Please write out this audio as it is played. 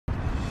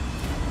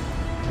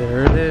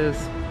There it is.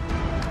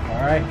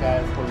 All right,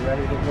 guys, we're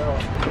ready to go.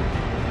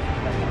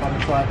 On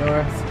the flat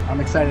doors. I'm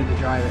excited to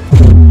drive it.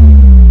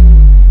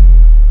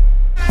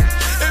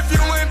 If you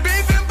ain't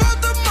beefing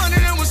about the money,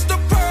 then what's the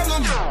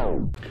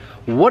problem?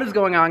 What is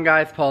going on,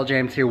 guys? Paul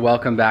James here.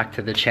 Welcome back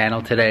to the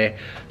channel today.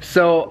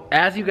 So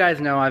as you guys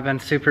know, I've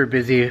been super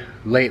busy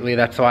lately.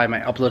 That's why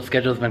my upload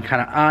schedule has been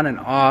kind of on and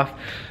off.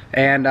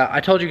 And I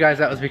told you guys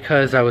that was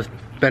because I was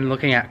been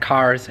looking at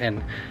cars,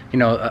 and you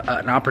know,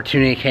 an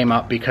opportunity came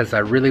up because I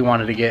really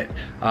wanted to get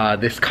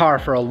this car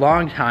for a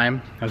long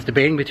time. I was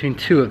debating between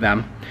two of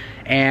them,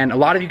 and a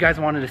lot of you guys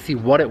wanted to see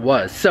what it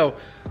was. So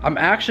I'm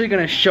actually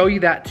gonna show you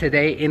that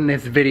today in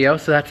this video,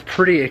 so that's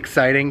pretty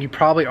exciting. You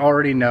probably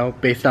already know,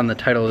 based on the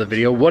title of the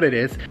video, what it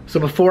is. So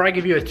before I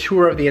give you a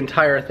tour of the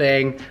entire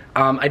thing,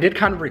 I did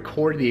kind of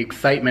record the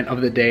excitement of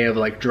the day of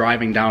like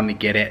driving down to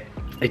get it.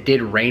 It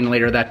did rain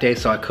later that day,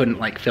 so I couldn't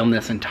like film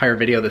this entire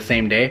video the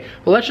same day.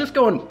 Well, let's just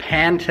go and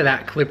pan to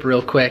that clip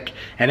real quick,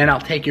 and then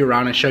I'll take you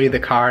around and show you the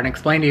car and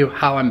explain to you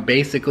how I'm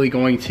basically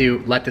going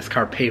to let this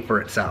car pay for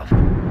itself.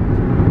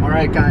 All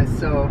right, guys,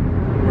 so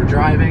we're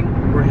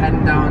driving. We're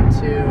heading down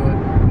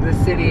to the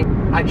city.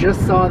 I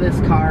just saw this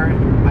car.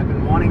 I've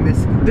been wanting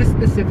this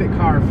specific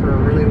car for a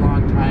really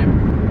long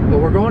time, but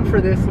we're going for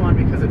this one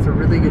because it's a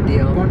really good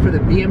deal. We're going for the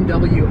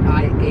BMW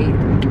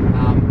i8.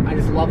 I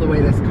just love the way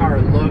this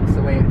car looks,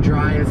 the way it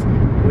drives.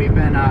 We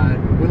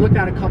looked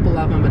at a couple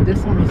of them, but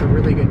this one was a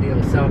really good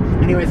deal. So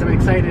anyways, I'm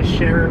excited to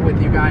share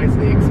with you guys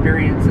the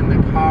experience in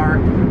the car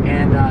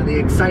and the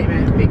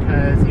excitement,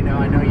 because you know,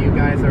 I know you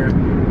guys are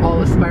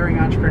all aspiring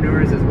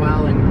entrepreneurs as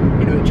well, and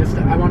you know, just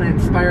I want to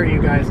inspire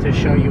you guys to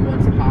show you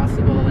what's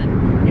possible.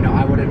 And you know,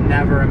 I would have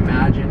never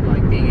imagined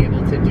like being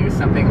able to do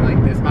something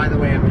like this. By the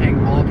way, I'm paying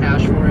all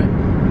cash for it,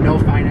 no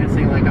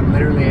financing. Like, I'm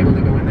literally able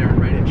to go in there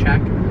and write a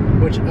check,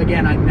 which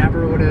again, I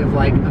never would have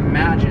like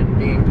imagined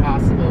being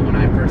possible when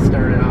I first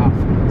started off.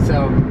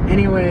 So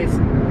anyways,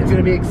 it's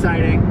gonna be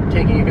exciting,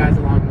 taking you guys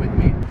along with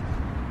me.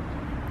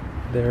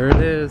 There it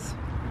is.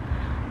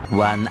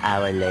 1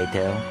 hour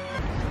later.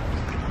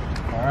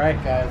 All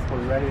right, guys,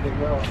 we're ready to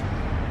go.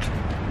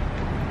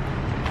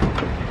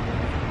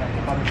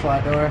 Back up on the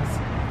flat doors,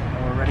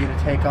 and we're ready to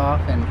take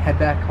off and head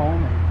back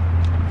home.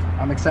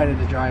 And I'm excited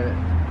to drive it.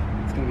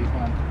 It's gonna be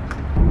fun.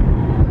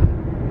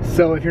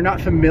 So if you're not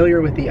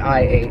familiar with the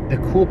i8, the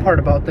cool part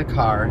about the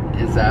car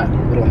is that,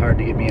 a little hard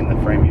to get me in the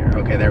frame here.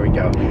 Okay, there we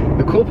go.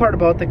 The cool part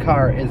about the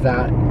car is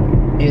that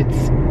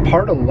it's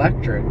part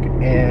electric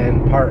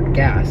and part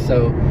gas.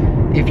 So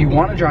if you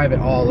want to drive it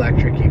all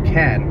electric, you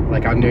can.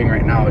 Like I'm doing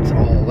right now, it's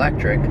all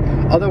electric.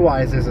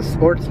 Otherwise, there's a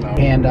sports mode.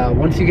 And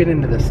once you get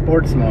into the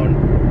sports mode,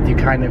 you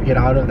kind of get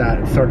out of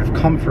that sort of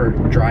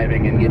comfort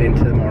driving and get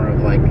into more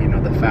of like, you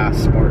know, the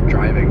fast sport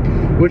driving,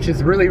 which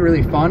is really,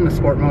 really fun. The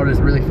sport mode is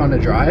really fun to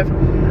drive.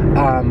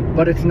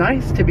 But it's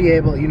nice to be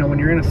able, you know, when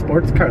you're in a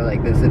sports car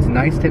like this, it's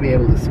nice to be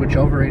able to switch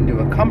over into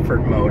a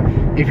comfort mode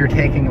if you're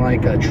taking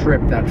like a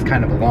trip that's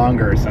kind of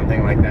longer or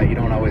something like that. You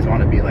don't always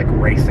want to be like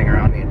racing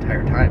around the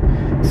entire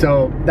time.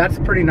 So that's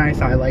pretty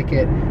nice. I like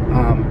it.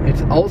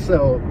 It's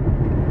also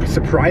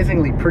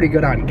surprisingly pretty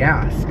good on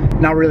gas.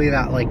 Not really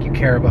that like you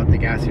care about the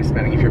gas you're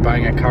spending. If you're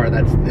buying a car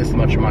that's this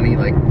much money,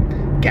 like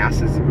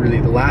gas is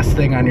really the last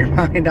thing on your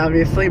mind,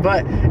 obviously,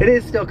 but it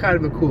is still kind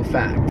of a cool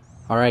fact.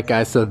 All right,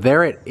 guys, so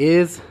there it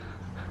is,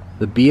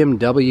 the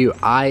BMW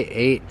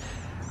i8.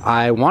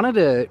 I wanted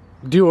to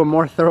do a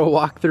more thorough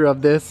walkthrough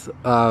of this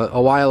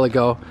a while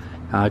ago,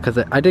 because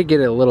I did get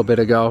it a little bit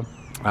ago,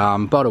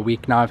 about a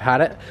week now I've had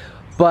it,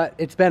 but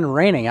it's been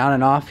raining on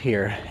and off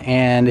here,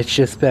 and it's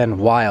just been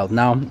wild.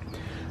 Now,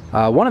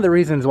 one of the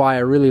reasons why I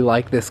really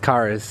like this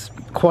car is,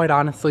 quite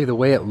honestly, the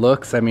way it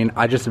looks. I mean,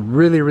 I just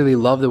really, really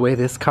love the way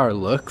this car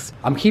looks.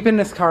 I'm keeping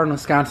this car in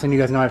Wisconsin. You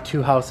guys know I have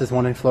two houses,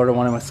 one in Florida,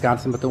 one in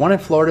Wisconsin, but the one in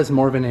Florida is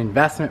more of an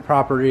investment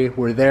property.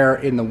 We're there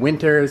in the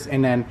winters,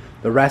 and then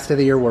the rest of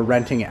the year we're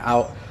renting it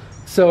out.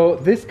 So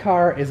this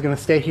car is gonna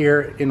stay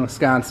here in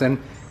Wisconsin,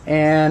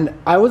 and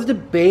I was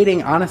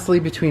debating,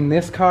 honestly, between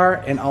this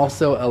car and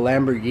also a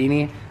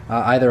Lamborghini,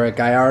 either a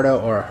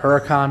Gallardo or a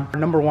Huracan.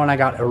 Number one, I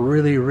got a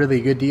really,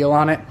 really good deal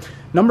on it.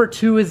 Number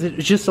two is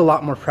it's just a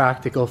lot more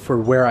practical for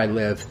where I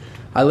live.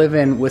 I live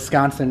in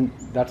Wisconsin,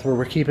 that's where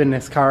we're keeping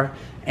this car.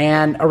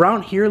 And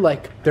around here,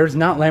 like, there's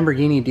not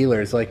Lamborghini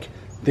dealers. Like,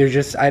 there's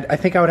just, I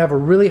think I would have a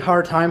really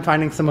hard time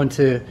finding someone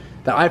that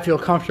I feel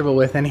comfortable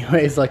with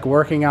anyways, like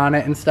working on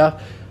it and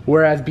stuff.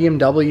 Whereas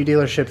BMW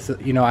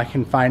dealerships, you know, I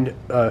can find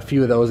a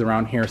few of those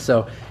around here.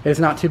 So it's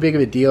not too big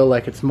of a deal.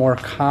 Like, it's more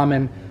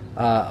common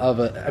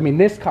I mean,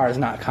 this car is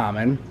not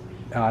common.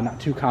 Not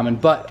too common,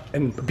 but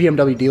and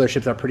BMW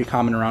dealerships are pretty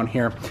common around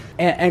here.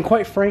 And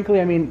quite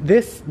frankly, I mean,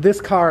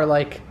 this car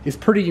like is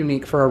pretty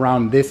unique for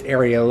around this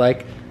area.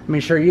 Like, I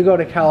mean, sure, you go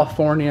to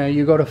California,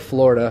 you go to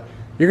Florida,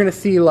 you're gonna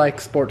see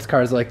like sports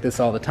cars like this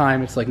all the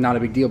time. It's like not a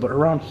big deal, but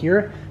around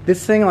here,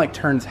 this thing like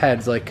turns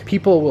heads. Like,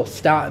 people will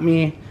stop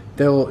me,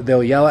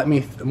 they'll yell at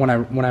me when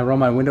I roll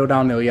my window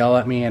down. They'll yell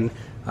at me, and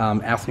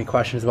ask me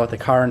questions about the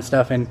car and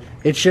stuff. And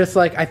it's just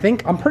like,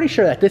 I'm pretty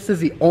sure that this is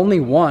the only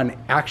one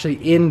actually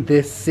in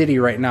this city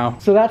right now.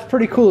 So that's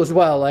pretty cool as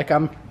well. Like,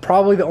 I'm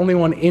probably the only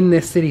one in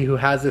this city who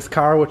has this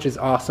car, which is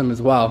awesome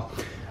as well.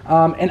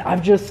 And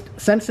I've just,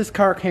 since this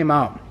car came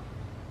out,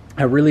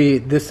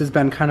 this has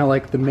been kind of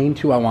like the main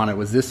two I wanted,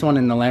 was this one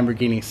and the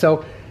Lamborghini.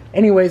 So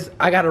anyways,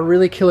 I got a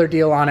really killer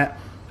deal on it.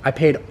 I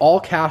paid all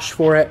cash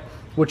for it,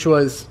 which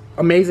was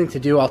amazing to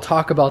do. I'll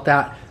talk about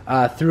that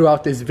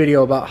throughout this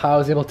video, about how I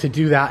was able to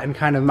do that and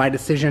kind of my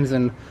decisions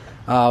and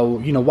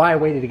you know, why I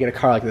waited to get a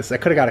car like this. I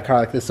could have got a car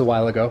like this a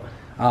while ago,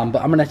 but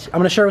I'm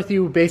gonna share with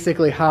you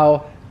basically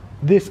how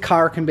this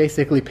car can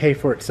basically pay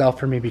for itself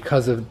for me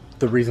because of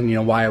the reason, you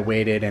know, why I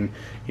waited. And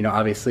you know,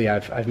 obviously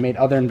I've made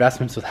other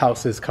investments with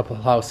houses, a couple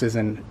of houses,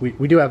 and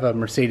we do have a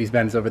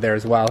Mercedes-Benz over there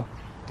as well.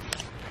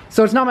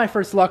 So it's not my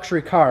first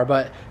luxury car,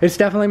 but it's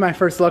definitely my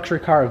first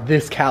luxury car of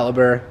this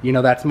caliber. You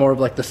know, that's more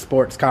of like the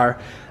sports car.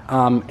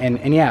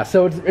 And yeah,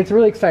 so it's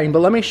really exciting. But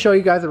let me show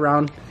you guys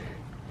around.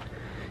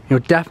 You know,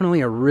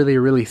 definitely a really,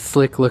 really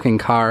slick looking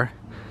car.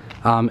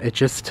 I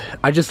just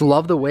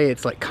love the way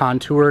it's like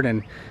contoured,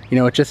 and you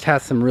know, it just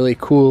has some really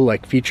cool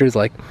like features.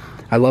 Like,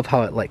 I love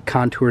how it like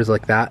contours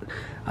like that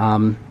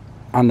on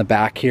the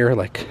back here.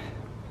 Like,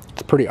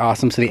 it's pretty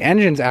awesome. So the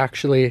engine's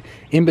actually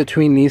in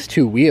between these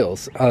two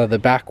wheels, the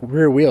back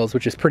rear wheels,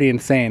 which is pretty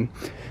insane.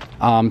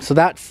 So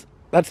that's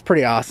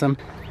pretty awesome.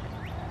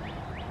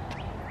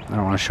 I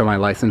don't want to show my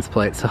license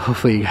plate, so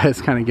hopefully you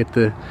guys kind of get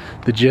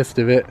the gist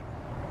of it.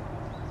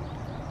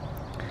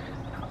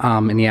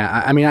 And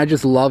yeah, I mean, I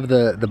just love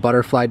the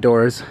butterfly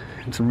doors.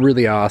 It's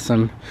really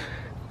awesome.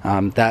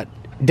 That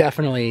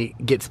definitely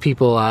gets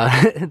people,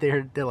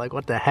 they're like,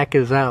 what the heck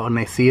is that when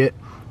they see it?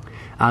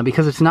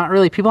 Because it's not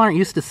really, people aren't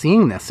used to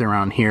seeing this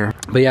around here.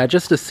 But yeah,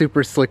 just a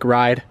super slick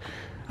ride.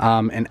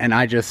 And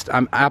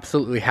I'm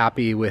absolutely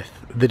happy with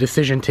the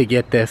decision to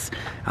get this.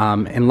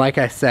 And like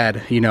I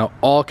said, you know,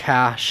 all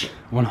cash,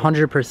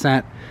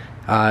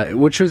 100%,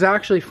 which was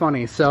actually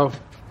funny. So,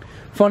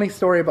 funny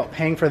story about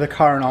paying for the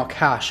car in all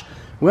cash.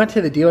 We went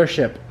to the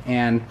dealership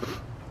and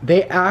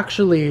they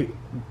actually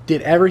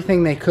did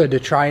everything they could to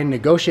try and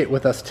negotiate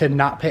with us to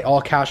not pay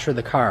all cash for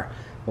the car.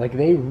 Like,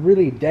 they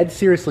really dead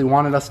seriously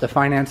wanted us to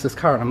finance this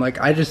car. And I'm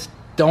like, I just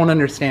don't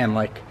understand.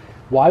 Like,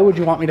 why would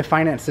you want me to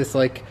finance this?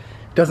 Like,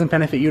 doesn't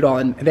benefit you at all.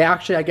 And they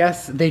actually, I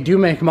guess they do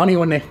make money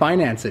when they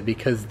finance it,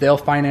 because they'll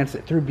finance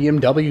it through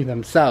BMW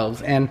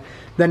themselves, and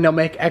then they'll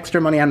make extra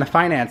money on the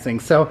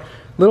financing. So,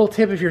 little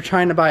tip if you're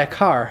trying to buy a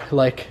car,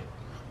 like,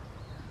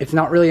 it's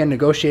not really a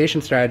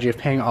negotiation strategy of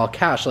paying all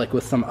cash like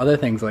with some other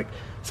things. Like,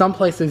 some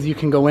places you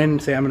can go in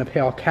and say, I'm gonna pay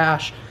all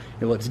cash,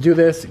 let's do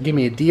this, give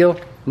me a deal.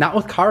 Not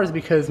with cars,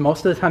 because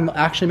most of the time they'll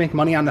actually make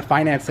money on the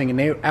financing, and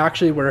they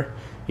actually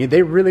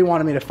they really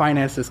wanted me to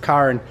finance this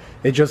car, and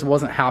it just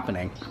wasn't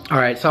happening. All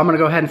right, so I'm gonna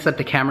go ahead and set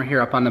the camera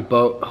here up on the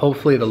boat.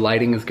 Hopefully the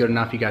lighting is good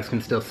enough, you guys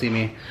can still see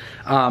me.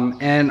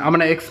 And I'm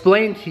gonna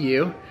explain to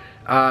you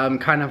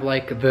kind of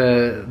like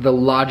the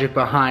logic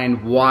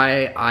behind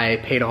why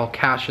I paid all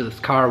cash for this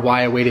car,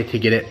 why I waited to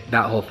get it,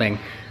 that whole thing.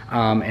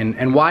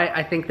 And why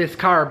I think this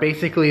car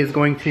basically is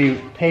going to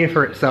pay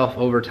for itself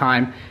over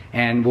time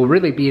and will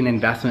really be an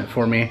investment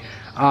for me.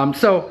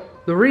 So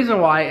the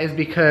reason why is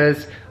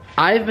because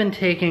I've been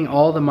taking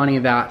all the money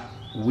that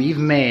we've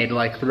made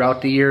like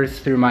throughout the years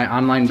through my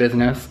online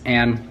business,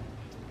 and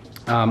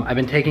I've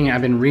been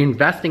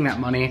reinvesting that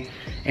money,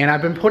 and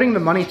I've been putting the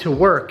money to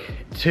work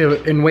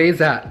in ways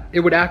that it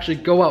would actually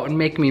go out and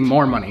make me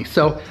more money.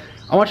 So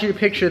I want you to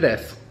picture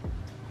this.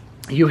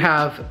 You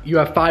have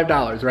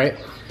 $5, right?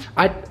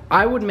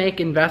 I would make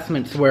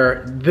investments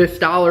where this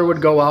dollar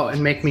would go out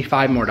and make me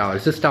 $5 more.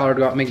 This dollar would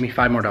go out and make me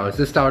 $5 more.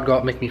 This dollar would go out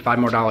and make me $5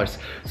 more.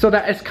 So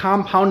that is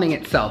compounding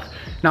itself.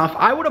 Now, if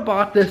I would have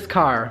bought this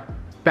car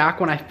back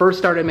when I first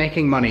started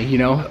making money, you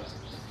know,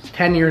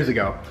 10 years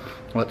ago,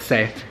 let's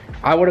say,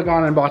 I would have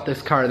gone and bought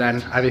this car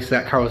then. Obviously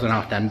that car wasn't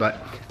out then, but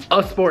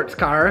a sports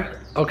car,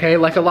 okay?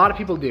 Like a lot of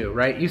people do,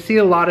 right? You see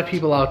a lot of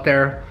people out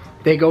there,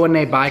 they go and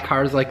they buy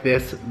cars like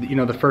this, you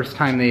know, the first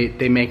time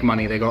they make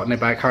money, they go out and they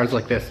buy cars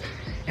like this.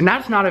 And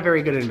that's not a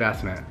very good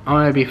investment. I'm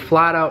gonna be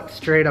flat out,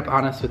 straight up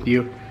honest with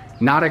you,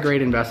 not a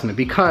great investment,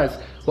 because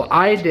what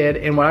I did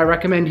and what I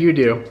recommend you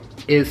do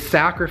is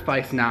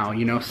sacrifice now,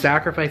 you know,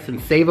 sacrifice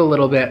and save a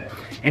little bit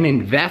and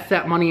invest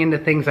that money into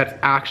things that's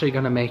actually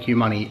gonna make you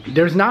money.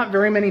 There's not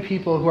very many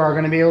people who are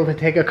gonna be able to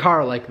take a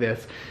car like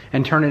this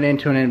and turn it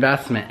into an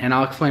investment. And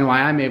I'll explain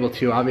why I'm able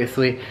to,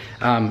 obviously,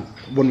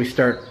 when we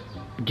start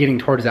getting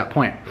towards that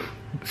point.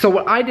 So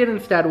what I did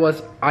instead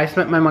was I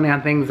spent my money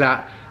on things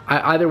that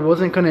I either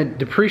wasn't gonna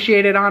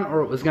depreciate it on,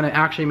 or it was gonna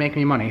actually make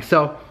me money.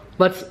 So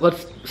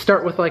let's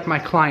start with like my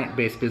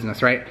client-based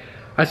business, right?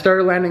 I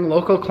started landing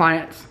local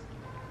clients,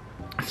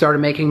 started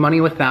making money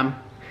with them,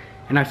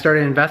 and I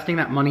started investing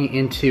that money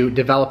into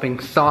developing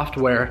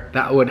software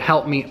that would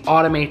help me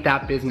automate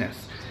that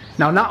business.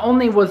 Now, not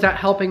only was that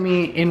helping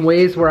me in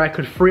ways where I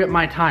could free up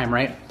my time,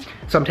 right?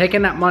 So I'm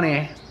taking that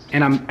money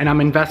and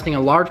I'm investing a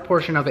large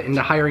portion of it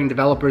into hiring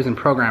developers and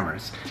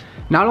programmers.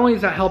 Not only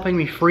is that helping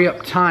me free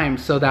up time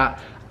so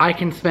that I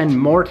can spend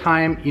more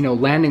time, you know,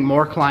 landing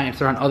more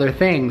clients or on other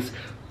things.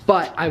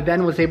 But I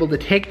then was able to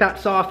take that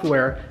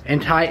software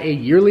and tie a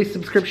yearly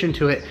subscription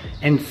to it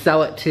and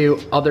sell it to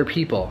other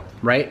people,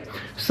 right?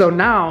 So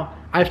now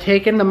I've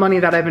taken the money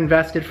that I've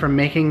invested from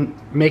making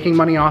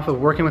money off of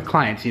working with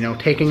clients, you know,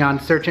 taking on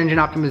search engine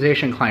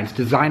optimization clients,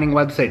 designing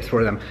websites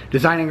for them,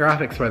 designing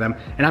graphics for them,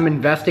 and I'm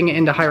investing it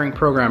into hiring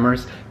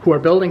programmers who are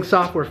building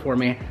software for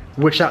me,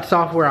 which that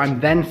software I'm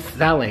then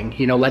selling,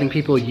 you know, letting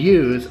people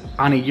use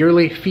on a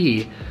yearly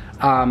fee.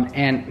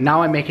 And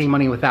now I'm making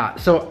money with that.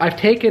 So I've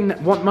taken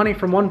money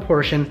from one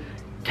portion,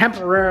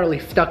 temporarily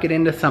stuck it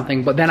into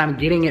something, but then I'm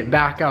getting it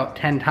back out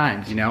 10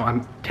 times, you know,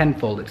 I'm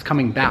tenfold, it's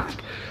coming back.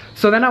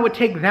 So then I would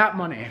take that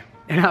money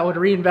and I would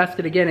reinvest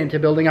it again into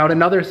building out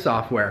another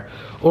software,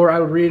 or I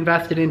would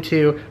reinvest it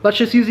into, let's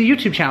just use a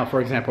YouTube channel for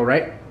example,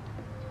 right?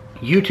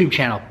 YouTube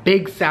channel,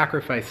 big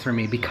sacrifice for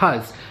me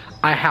because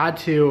I had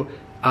to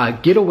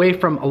get away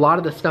from a lot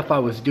of the stuff I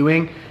was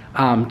doing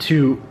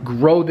to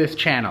grow this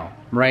channel,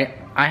 right?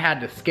 I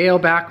had to scale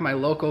back my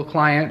local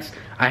clients.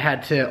 I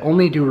had to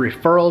only do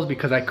referrals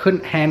because I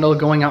couldn't handle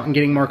going out and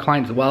getting more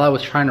clients while I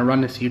was trying to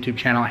run this YouTube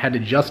channel. I had to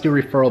just do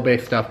referral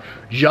based stuff,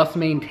 just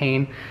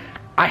maintain.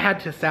 I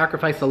had to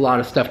sacrifice a lot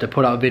of stuff to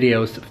put out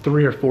videos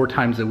 3 or 4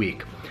 times a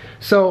week.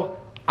 So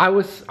I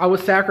was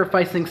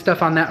sacrificing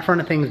stuff on that front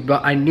of things,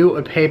 but I knew it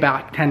would pay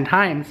back 10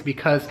 times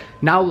because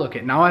now look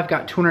at, now I've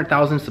got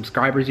 200,000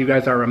 subscribers. You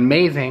guys are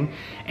amazing.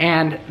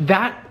 And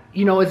that,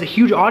 you know, is a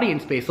huge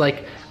audience base.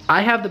 Like,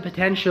 I have the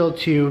potential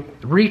to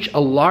reach a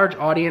large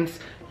audience.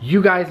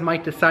 You guys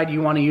might decide you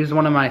want to use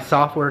one of my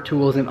software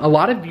tools, and a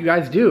lot of you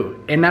guys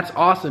do, and that's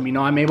awesome. You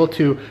know, I'm able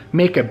to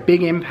make a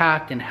big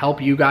impact and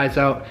help you guys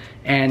out,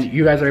 and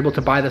you guys are able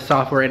to buy the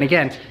software. And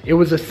again, it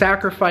was a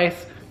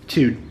sacrifice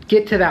to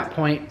get to that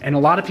point, and a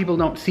lot of people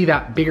don't see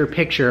that bigger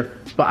picture,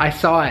 but I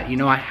saw it. You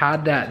know, I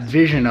had that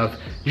vision of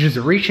just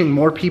reaching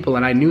more people,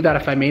 and I knew that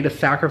if I made a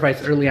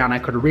sacrifice early on, I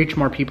could reach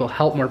more people,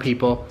 help more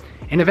people.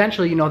 And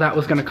eventually, you know, that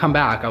was gonna come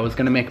back. I was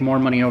gonna make more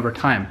money over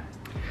time.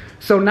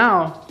 So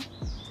now,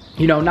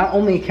 you know, not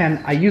only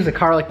can I use a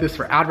car like this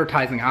for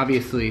advertising,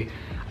 obviously,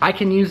 I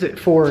can use it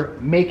for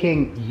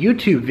making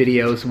YouTube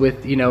videos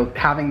with, you know,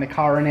 having the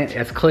car in it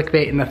as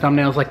clickbait in the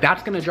thumbnails. Like,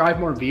 that's gonna drive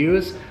more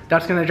views,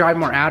 that's gonna drive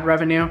more ad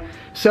revenue.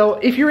 So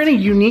if you're in a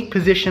unique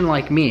position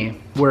like me,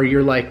 where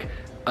you're like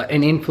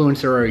an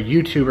influencer or a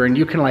YouTuber and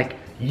you can like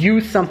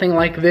use something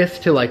like this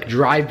to like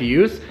drive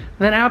views,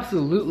 then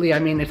absolutely, I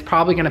mean, it's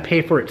probably gonna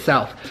pay for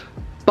itself.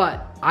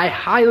 But I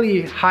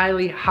highly,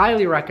 highly,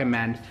 highly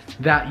recommend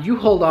that you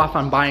hold off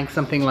on buying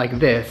something like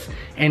this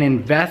and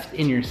invest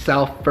in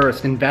yourself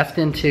first. Invest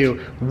into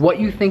what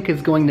you think is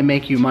going to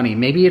make you money.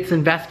 Maybe it's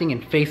investing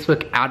in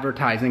Facebook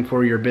advertising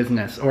for your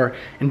business, or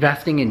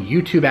investing in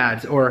YouTube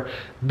ads, or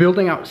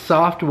building out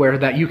software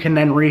that you can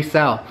then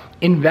resell.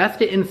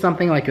 Invest it in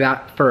something like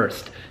that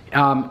first.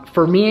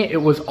 For me,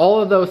 it was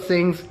all of those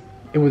things.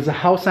 It was the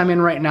house I'm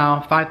in right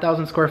now,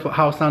 5,000 square foot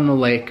house on the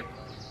lake.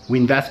 We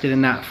invested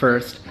in that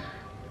first.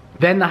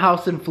 Then the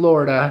house in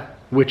Florida,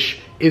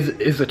 which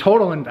is a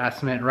total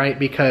investment, right?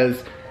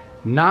 Because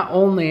not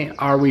only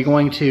are we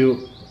going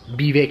to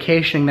be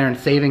vacationing there and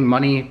saving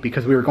money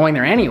because we were going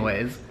there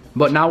anyways,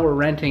 but now we're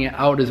renting it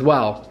out as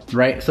well,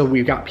 right? So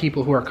we've got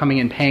people who are coming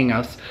and paying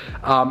us,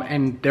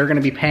 and they're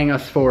gonna be paying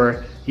us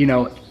for, you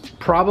know,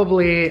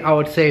 probably, I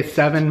would say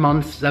 7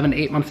 to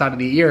 8 months out of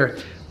the year,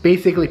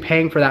 basically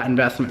paying for that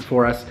investment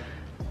for us.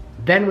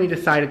 Then we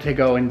decided to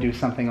go and do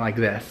something like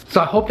this. So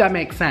I hope that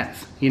makes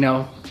sense. You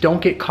know,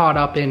 don't get caught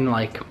up in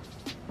like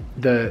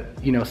the,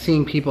 you know,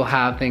 seeing people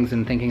have things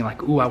and thinking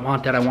like, ooh, I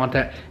want that, I want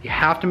that. You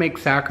have to make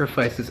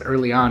sacrifices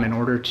early on in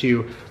order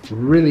to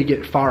really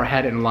get far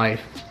ahead in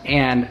life.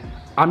 And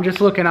I'm just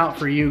looking out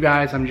for you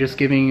guys. I'm just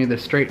giving you the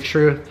straight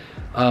truth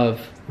of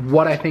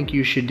what I think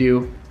you should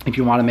do if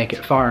you want to make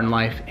it far in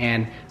life.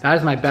 And that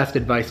is my best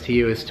advice to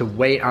you, is to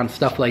wait on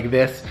stuff like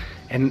this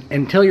and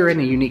until you're in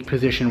a unique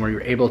position where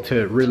you're able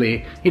to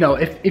really, you know,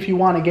 if you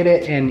want to get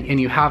it and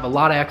you have a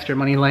lot of extra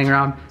money laying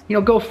around, you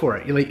know, go for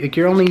it. Like,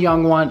 you're only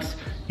young once,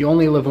 you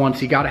only live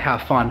once, you got to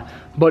have fun,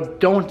 but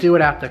don't do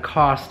it at the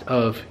cost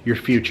of your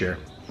future,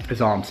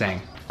 is all I'm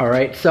saying. All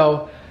right,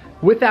 so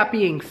with that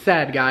being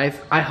said, guys,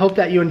 I hope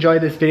that you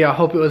enjoyed this video. I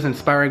hope it was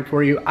inspiring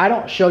for you. I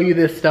don't show you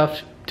this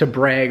stuff to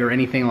brag or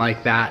anything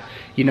like that.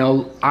 You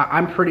know,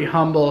 I'm pretty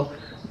humble,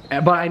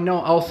 but I know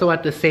also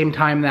at the same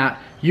time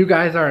that you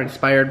guys are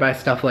inspired by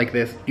stuff like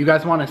this. You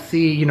guys want to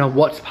see, you know,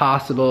 what's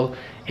possible.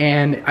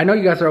 And I know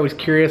you guys are always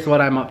curious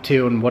what I'm up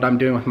to and what I'm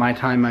doing with my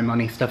time, my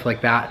money, stuff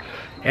like that.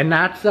 And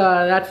that's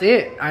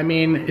it. I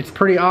mean, it's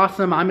pretty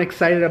awesome. I'm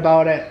excited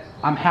about it.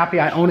 I'm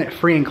happy I own it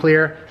free and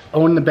clear.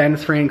 Own the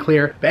Benz free and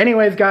clear. But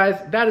anyways, guys,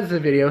 that is the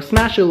video.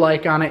 Smash a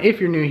like on it if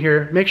you're new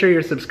here. Make sure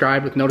you're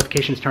subscribed with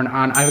notifications turned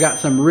on. I've got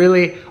some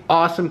really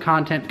awesome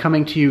content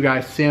coming to you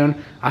guys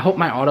soon. I hope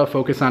my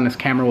autofocus on this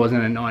camera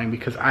wasn't annoying,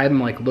 because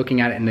I'm like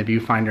looking at it in the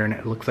viewfinder and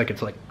it looks like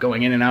it's like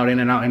going in and out, in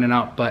and out, in and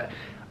out, but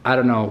I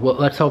don't know. Well,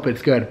 let's hope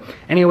it's good.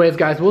 Anyways,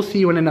 guys, we'll see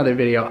you in another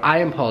video. I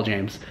am Paul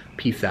James.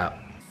 Peace out.